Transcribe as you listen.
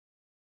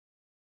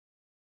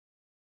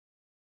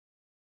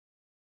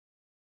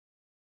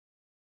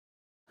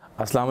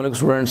अस्सलाम वालेकुम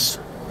स्टूडेंट्स,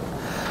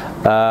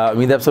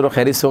 उम्मीद है आप सब लोग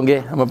खैरियत से होंगे।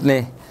 हम अपने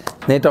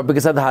नए टॉपिक के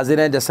साथ हाजिर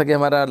हैं। जैसा कि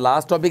हमारा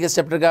लास्ट टॉपिक इस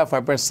चैप्टर का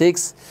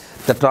 5.6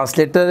 the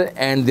translator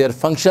and their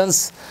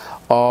functions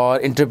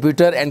और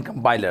इंटरप्रेटर एंड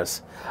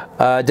कंपाइलर्स।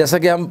 जैसा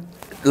कि हम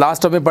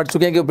लास्ट टॉपिक में पढ़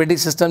चुके हैं कि ऑपरेटिंग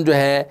सिस्टम जो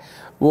है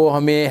वो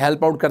हमें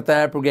हेल्प आउट करता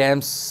है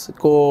प्रोग्राम्स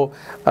को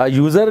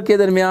यूज़र के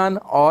दरमियान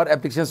और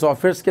एप्लीकेशन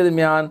सॉफ्टवेयर्स के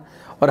दरमियान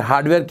और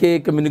हार्डवेयर के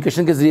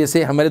कम्युनिकेशन के ज़रिए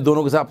से हमारे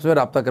दोनों के साथ आपस में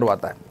रब्ता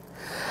करवाता है।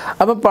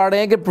 अब हम पढ़ रहे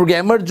हैं कि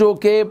प्रोग्रामर जो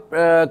के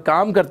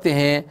काम करते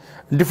हैं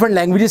डिफरेंट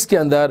लैंग्वेजेस के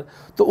अंदर,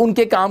 तो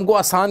उनके काम को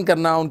आसान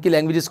करना, उनकी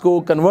लैंग्वेजेस को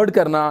कन्वर्ट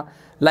करना।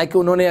 लाइक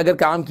उन्होंने अगर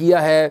काम किया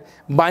है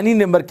बाइनरी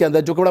नंबर के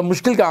अंदर, जो कि बड़ा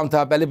मुश्किल काम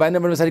था, पहले बाइनरी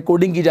नंबर में सारी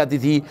कोडिंग की जाती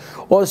थी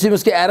और उसी में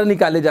उसके एरर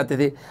निकाले जाते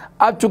थे।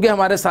 अब चूँकि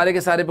हमारे सारे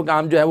के सारे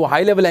काम जो है वो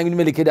हाई लेवल लैंग्वेज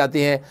में लिखे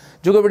जाते हैं,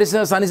 जो कि बड़ी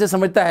आसानी से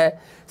समझता है।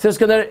 सिर्फ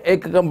उसके अंदर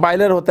एक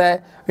कंपाइलर होता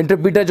है,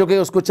 इंटरप्रीटर, जो कि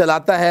उसको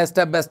चलाता है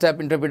स्टेप बाय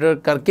स्टेप इंटरप्रीटर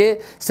करके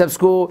स्टेप्स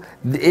को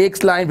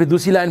एक लाइन फिर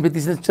दूसरी लाइन फिर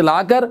तीसरी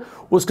चलाकर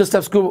उसके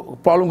स्टेप्स को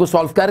प्रॉब्लम को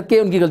सॉल्व करके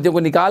उनकी गलतियों को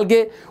निकाल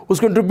के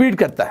उसको इंटरप्रीट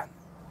करता है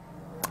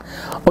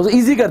और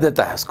ईजी कर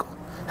देता है उसको,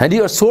 है जी।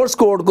 और सोर्स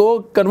कोड को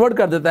कन्वर्ट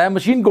कर देता है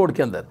मशीन कोड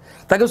के अंदर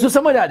ताकि उसको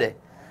समझ आ जाए।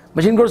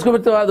 मशीन कोड उसको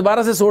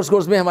दोबारा से सोर्स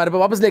कोड में हमारे पास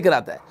वापस लेकर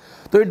आता है।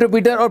 तो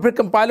इंटरप्रीटर और फिर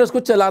कंपाइलर उसको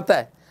चलाता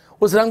है,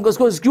 उस रंग को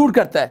उसको एग्जीक्यूट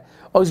करता है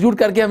और एग्जीक्यूट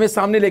करके हमें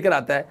सामने लेकर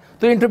आता है।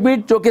 तो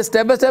इंटरप्रीट जो कि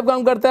स्टेप बाय स्टेप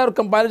काम करता है और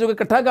कंपाइलर जो कि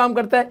इकट्ठा काम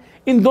करता है,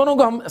 इन दोनों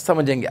को हम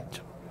समझेंगे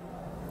आज।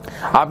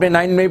 आपने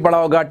 9 में भी पढ़ा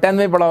होगा, 10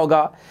 में भी पढ़ा होगा।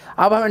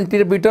 अब हम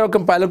इंटरप्रीटर और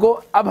कंपाइलर को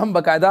अब हम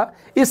बाकायदा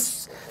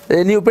इस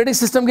ऑपरेटिंग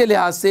सिस्टम के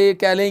लिहाज से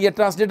कह लें या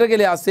ट्रांसलेटर के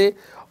लिहाज से,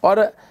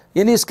 और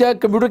यानी इसका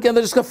कंप्यूटर के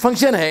अंदर जिसका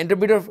फंक्शन है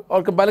इंटरप्रीटर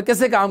और कंपाइलर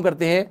कैसे काम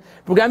करते हैं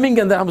प्रोग्रामिंग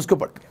के अंदर, हम उसको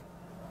पढ़ते हैं।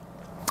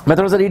 मैं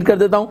थोड़ा सा रीड कर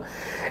देता हूँ।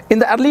 In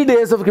the early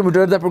days of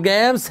computer the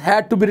programmes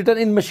had to be written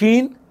in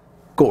machine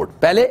code.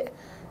 पहले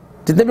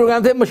जितने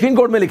प्रोग्राम थे मशीन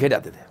कोड में लिखे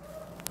जाते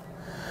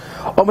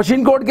थे। और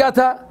मशीन कोड क्या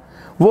था?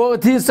 वो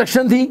थी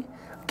इंस्ट्रक्शन थी,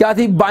 क्या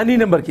थी? बाइनरी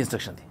नंबर की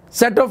इंस्ट्रक्शन थी,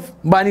 सेट ऑफ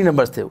बाइनरी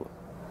नंबर्स थे वो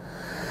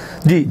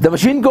जी। The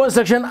machine code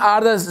instruction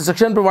are the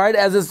instruction provide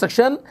as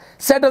instruction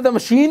set of the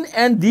machine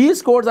and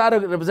these codes are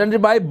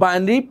represented by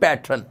binary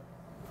pattern.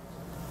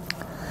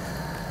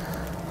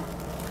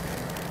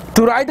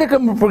 To right a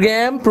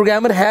programme,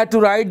 programmer had to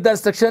right the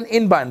instruction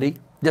in binary,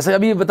 जैसे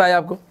अभी बताया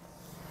आपको।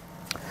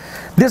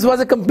 This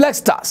was a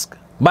complex task.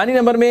 Binary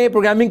number में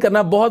programming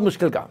करना बहुत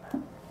मुश्किल काम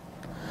है।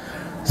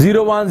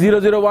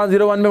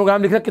 01000101 में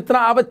प्रोग्राम लिखना कितना,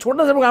 आप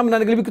छोटा सा प्रोग्राम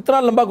बनाने के लिए भी कितना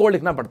लंबा कोड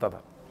लिखना पड़ता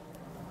था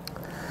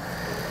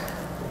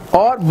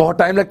और बहुत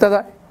टाइम लगता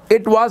था।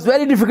 It was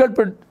very difficult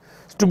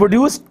to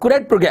produce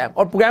correct programme.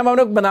 और प्रोग्राम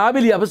आपने बना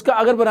भी लिया, उसका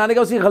अगर बनाने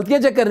का उसकी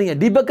गलतियां चेक करनी है,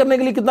 डीबग करने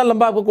के लिए कितना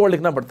लंबा आपको कोड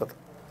लिखना पड़ता था।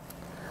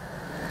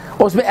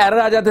 और उसमें एरर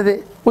आ जाते थे,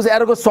 उस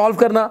एरर को सॉल्व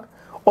करना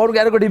और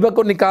एरर को डीबग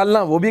को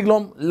निकालना, वो भी एक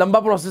लंबा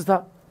प्रोसेस था।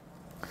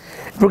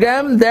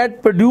 Programme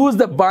that produce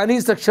the binary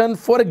instruction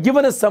for a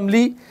given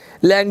assembly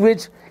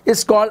language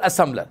is called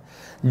assembler.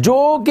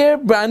 जो कि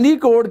बाइनरी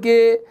कोड के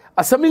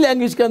असेंबली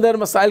लैंग्वेज के अंदर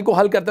मसाइल को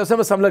हल करता है उसे हम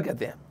असम्बलर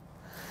कहते हैं।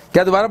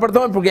 क्या दोबारा पढ़ता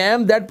हूँ?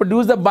 Programme that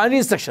produce the binary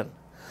instruction,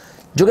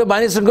 जो कि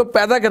बाइनरी इंस्ट्रक्शन को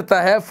पैदा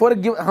करता है फॉर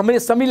हमारे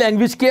असेंबली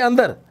लैंग्वेज के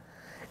अंदर,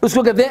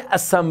 उसको कहते हैं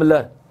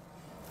assembler.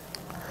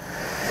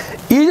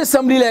 Each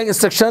assembly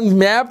instruction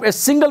map a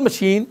single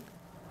machine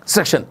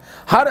instruction.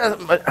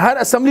 Her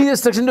assembly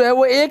instruction जो है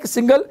वो एक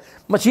सिंगल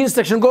मशीन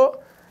इंस्ट्रक्शन को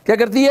क्या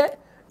करती है?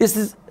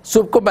 इस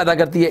सब को पैदा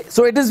करती है।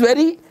 So it is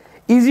very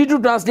easy to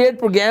translate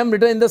program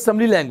written in the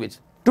assembly language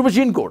to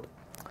machine code.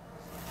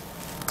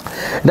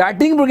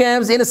 Writing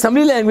programs in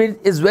assembly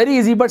language is very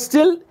easy, but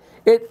still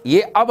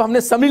ये अब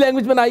हमने assembly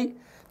language बनाई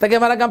ताकि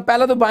हमारा काम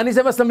पहला तो बाइनरी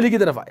से assembly की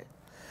तरफ आए।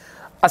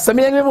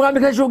 assembly language में प्रोग्राम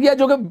लिखना शुरू किया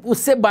जो कि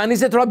उससे बाइनरी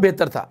से थोड़ा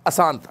बेहतर था,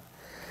 आसान था।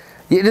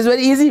 It is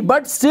very easy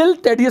but still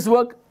tedious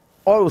work,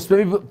 और उसमें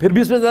भी फिर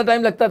भी उसमें ज़्यादा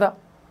टाइम लगता था।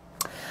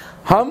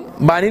 हम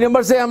बाइनरी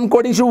नंबर से हम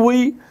कोडिंग शुरू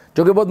हुई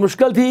जो कि बहुत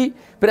मुश्किल थी,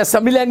 फिर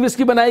असेंबली लैंग्वेज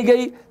की बनाई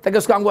गई ताकि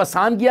उसका हमको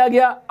आसान किया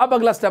गया। अब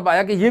अगला स्टेप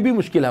आया कि ये भी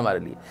मुश्किल है हमारे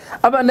लिए।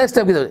 अब नेक्स्ट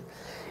स्टेप की तरफ,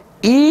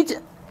 each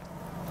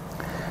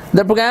the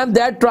programme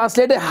that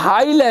translate A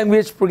high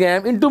language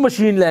program into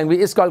machine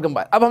language is called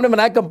compiler. अब हमने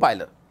बनाया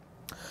कंपाइलर,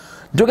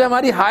 जो कि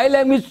हमारी हाई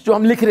लैंग्वेज जो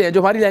हम लिख रहे हैं,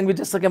 जो हमारी लैंग्वेज,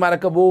 जैसे कि हमारा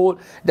कबूल,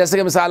 जैसे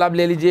कि मिसाल आप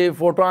ले लीजिए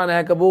फोर्ट्रान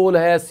है, कबूल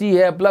है, सी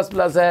है, प्लस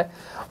प्लस है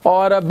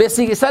और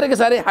बेसिक, सारे के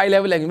सारे हाई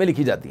लेवल लैंग्वेज में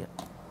लिखी जाती हैं।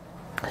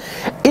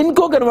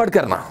 इनको कन्वर्ट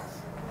करना,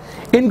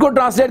 इनको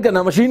ट्रांसलेट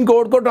करना, मशीन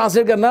कोड को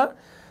ट्रांसलेट करना,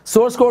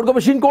 सोर्स कोड को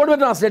मशीन कोड में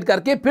ट्रांसलेट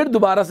करके फिर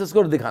दोबारा से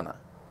इसको दिखाना,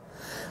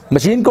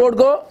 मशीन कोड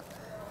को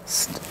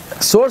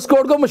सोर्स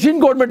कोड को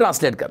मशीन कोड में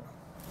ट्रांसलेट करना।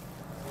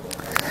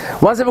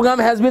 वहां से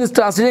programme has been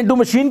translated into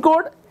machine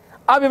code.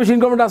 अब ये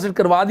मशीन कोड में ट्रांसलेट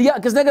करवा दिया।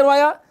 किसने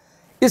करवाया?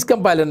 इस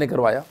कंपाइलर ने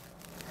करवाया।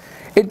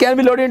 It can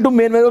be loaded into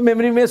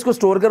memory में इसको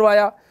स्टोर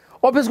करवाया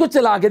और फिर इसको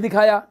चला के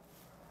दिखाया।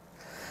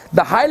 The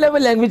high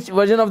level language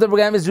version of the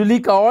programme is usually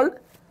called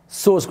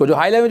source code. जो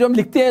हाई लेवल जो हम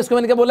लिखते हैं इसको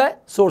मैंने क्या बोला है?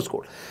 Source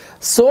code.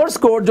 सोर्स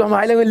कोड जो हम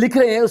हाई लेवल लिख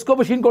रहे हैं उसको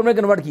मशीन कोड में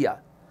कन्वर्ट किया,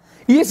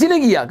 ये इसी ने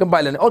किया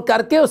कंपाइलर ने, और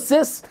करके उससे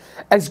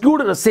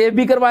एग्जीक्यूट सेव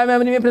भी करवाया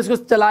मेमोरी में, फिर इसको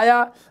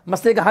चलाया,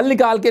 मसले का हल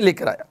निकाल के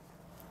लेकर आया।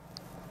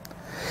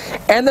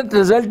 And the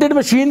resulted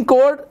machine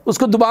code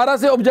उसको दोबारा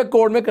से ऑब्जेक्ट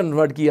कोड में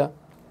कन्वर्ट किया।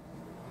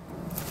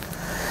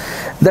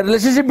 The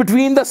relationship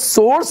between the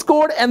source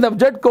code and the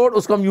object code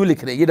उसको हम यूं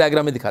लिख रहे हैं, ये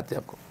डायग्राम में दिखाते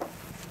हैं आपको।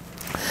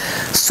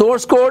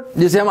 सोर्स कोड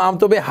जिसे हम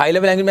आमतौर पे हाई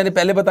लेवल लैंग्वेज, मैंने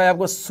पहले बताया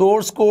आपको,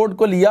 सोर्स कोड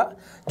को लिया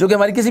जो कि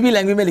हमारी किसी भी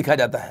लैंग्वेज में लिखा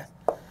जाता है।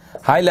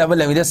 हाई लेवल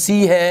लैंग्वेज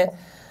सी है,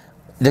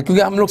 क्योंकि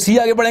हम लोग सी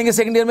आगे पढ़ेंगे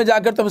सेकंड ईयर में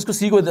जाकर, तो हम इसको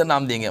सी को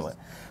नाम देंगे हम।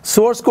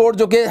 सोर्स कोड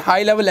जो कि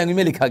हाई लेवल लैंग्वेज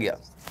में लिखा गया।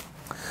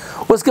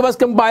 उसके बाद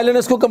कंपाइलर ने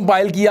उसको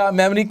कंपाइल किया।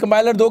 मेमोरी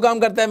कंपाइलर दो काम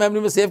करता है, मेमोरी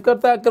में सेव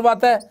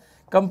करवाता है।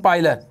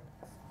 कंपाइलर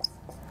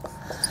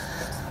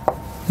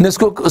ने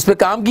उसको उस पर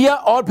काम किया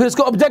और फिर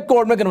इसको ऑब्जेक्ट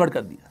कोड में कन्वर्ट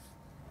कर दिया।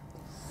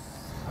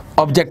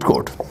 ऑब्जेक्ट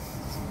कोड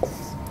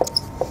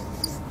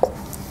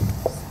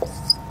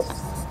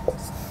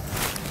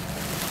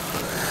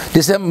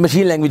जिसे हम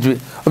मशीन लैंग्वेज में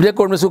ऑब्जेक्ट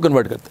कोड में इसको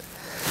कन्वर्ट करते हैं।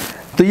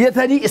 तो ये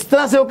था जी, इस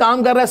तरह से वो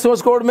काम कर रहा है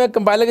सोर्स कोड में,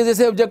 कंपाइलर के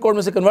जैसे ऑब्जेक्ट कोड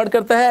में से कन्वर्ट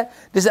करता है,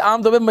 जिसे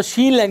आमतौर पे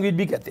मशीन लैंग्वेज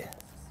भी कहते हैं।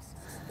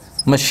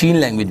 मशीन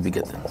लैंग्वेज भी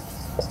कहते हैं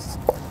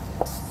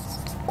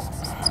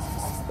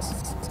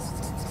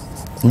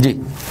जी।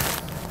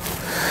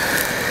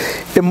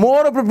 ए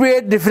more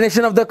appropriate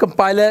definition of the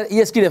compiler,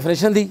 ये इसकी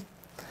डेफिनेशन थी।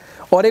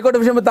 और एक और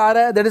डेफिनेशन बता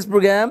रहा है, that is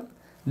program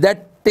that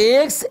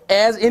takes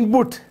as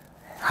input,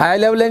 high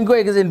level language को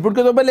एक इनपुट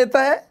के तौर पर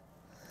लेता है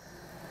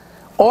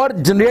और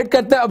जनरेट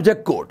करता है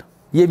ऑब्जेक्ट कोड।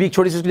 ये भी एक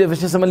छोटी सी उसकी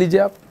डेफिनेशन समझ लीजिए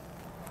आप।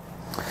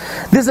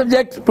 दिस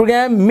ऑब्जेक्ट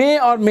प्रोग्राम मे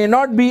और may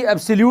not be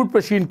absolute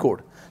machine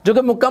code, जो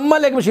कि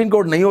मुकम्मल एक मशीन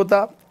कोड नहीं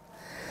होता।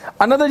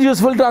 Another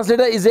useful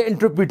translator is a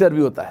interpreter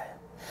भी होता है।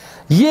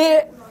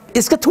 ये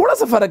इसका थोड़ा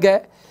सा फर्क है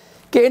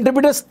कि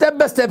इंटरप्रीटर स्टेप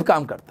बाय स्टेप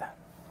काम करता है।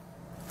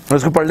 मैं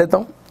उसको पढ़ लेता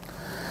हूं।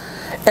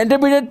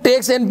 Interpreter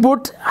takes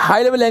input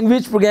high level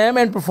language program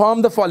and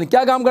perform the following.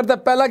 क्या काम करता है?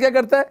 पहला क्या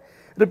करता है?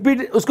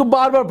 रिपीट, उसको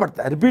बार बार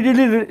पढ़ता है,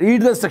 रिपीटेडली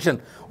रीड द इंस्ट्रक्शन,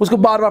 उसको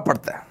बार बार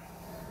पढ़ता है।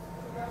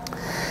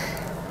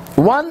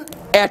 वन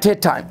एट ए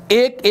टाइम,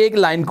 एक एक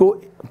लाइन को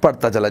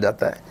पढ़ता चला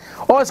जाता है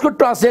और इसको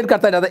ट्रांसलेट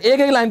करता जाता है। एक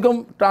एक लाइन को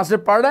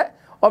ट्रांसलेट पढ़ रहा है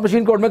और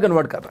मशीन कोड में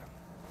कन्वर्ट कर रहा है।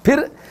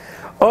 फिर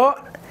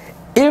और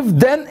if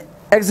then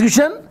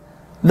execution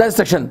the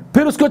instruction,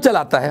 फिर उसको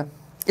चलाता है।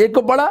 एक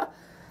को पढ़ा,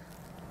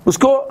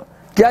 उसको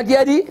क्या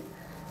किया जी?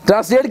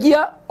 ट्रांसलेट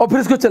किया और फिर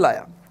उसको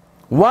चलाया।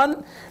 One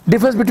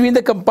difference between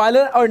the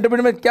compiler और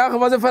इंटरप्रेटर में क्या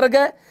खासा फर्क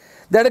है?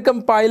 That A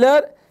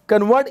compiler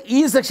convert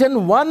each instruction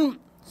one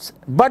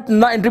but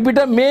ना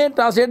इंटरप्रेटर में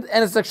translate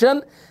an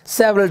instruction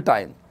several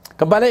time.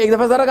 Compiler एक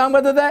दफा सारा काम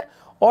कर देता है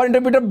और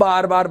इंटरप्रेटर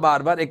बार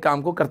बार एक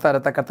काम को करता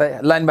है,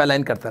 लाइन बाय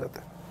लाइन करता रहता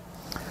है।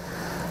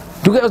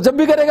 क्योंकि जब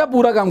भी करेगा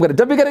पूरा काम करे,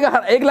 जब भी करेगा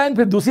हर एक लाइन,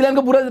 फिर दूसरी लाइन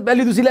को पूरा,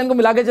 पहली दूसरी लाइन को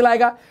मिला के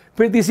चलाएगा,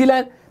 फिर तीसरी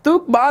लाइन, तो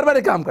बार बार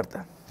एक काम करता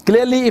है।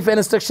 Clearly if an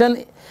instruction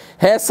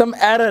has some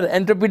error,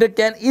 interpreter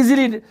can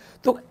easily,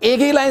 तो एक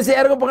ही लाइन से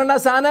एरर को पकड़ना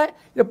आसान है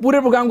या पूरे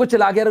प्रोग्राम को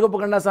चला के एरर को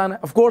पकड़ना आसान है?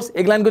 ऑफ कोर्स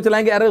एक लाइन को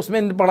चलाएंगे एरर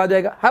उसमें पकड़ा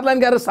जाएगा, हर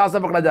लाइन का एरर साथ साथ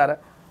पकड़ा जा रहा है।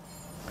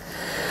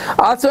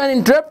 Also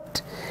an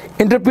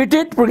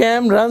interpreted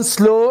program run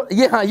slow,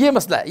 ये हाँ ये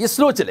मसला है, ये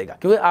स्लो चलेगा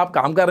क्योंकि आप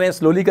काम कर रहे हैं,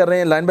 स्लोली कर रहे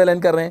हैं, लाइन बाय लाइन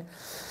कर रहे हैं।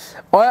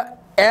 और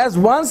as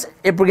once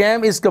a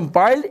program is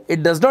compiled,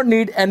 it does not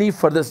need any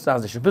further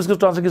translation. फिर उसको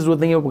ट्रांसलेशन की जरूरत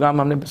नहीं है, वो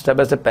प्रोग्राम हमने स्टेप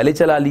बाय स्टेप पहले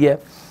चला लिया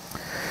है।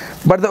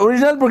 But the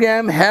original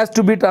program has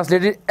to be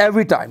translated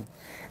every time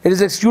it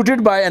is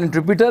executed by an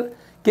interpreter,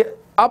 कि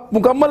अब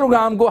मुकम्मल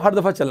प्रोग्राम को हर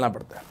दफ़ा चलना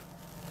पड़ता है।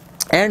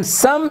 And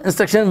some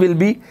instruction will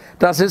be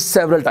translated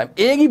several times.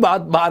 एक ही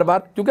बात बार बार,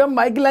 क्योंकि हम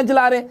माइक की लाइन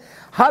चला रहे हैं,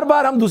 हर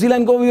बार हम दूसरी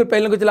लाइन को भी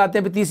पहले को चलाते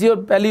हैं, फिर तीसरी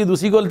और पहली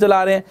दूसरी को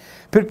चला रहे हैं,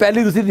 फिर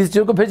पहली दूसरी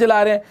तीसरी को फिर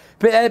चला रहे हैं,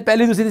 फिर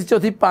पहली दूसरी तीसरी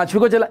चौथी पांचवी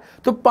को चला,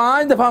 तो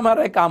 5 दफ़ा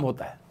हमारा एक काम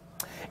होता है,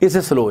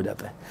 इससे स्लो हो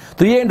जाता है।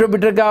 तो ये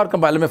इंटरप्रेटर का और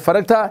कंपाइलर में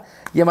फ़र्क था।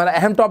 ये हमारा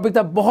अहम टॉपिक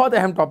था, बहुत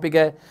अहम टॉपिक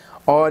है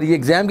और ये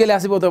एग्जाम के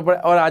लिहाज से बहुत ऊपर।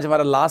 और आज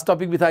हमारा लास्ट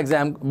टॉपिक भी था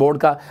एग्जाम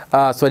बोर्ड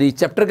का,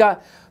 चैप्टर का।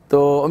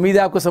 तो उम्मीद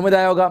है आपको समझ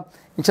आया होगा।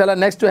 इंशाल्लाह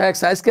नेक्स्ट जो है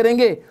एक्सरसाइज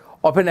करेंगे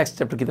और फिर नेक्स्ट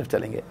चैप्टर की तरफ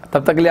चलेंगे।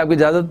 तब तक के लिए आपकी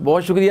इजाज़त,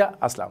 बहुत शुक्रिया।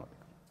 अस्सलाम वालेकुम।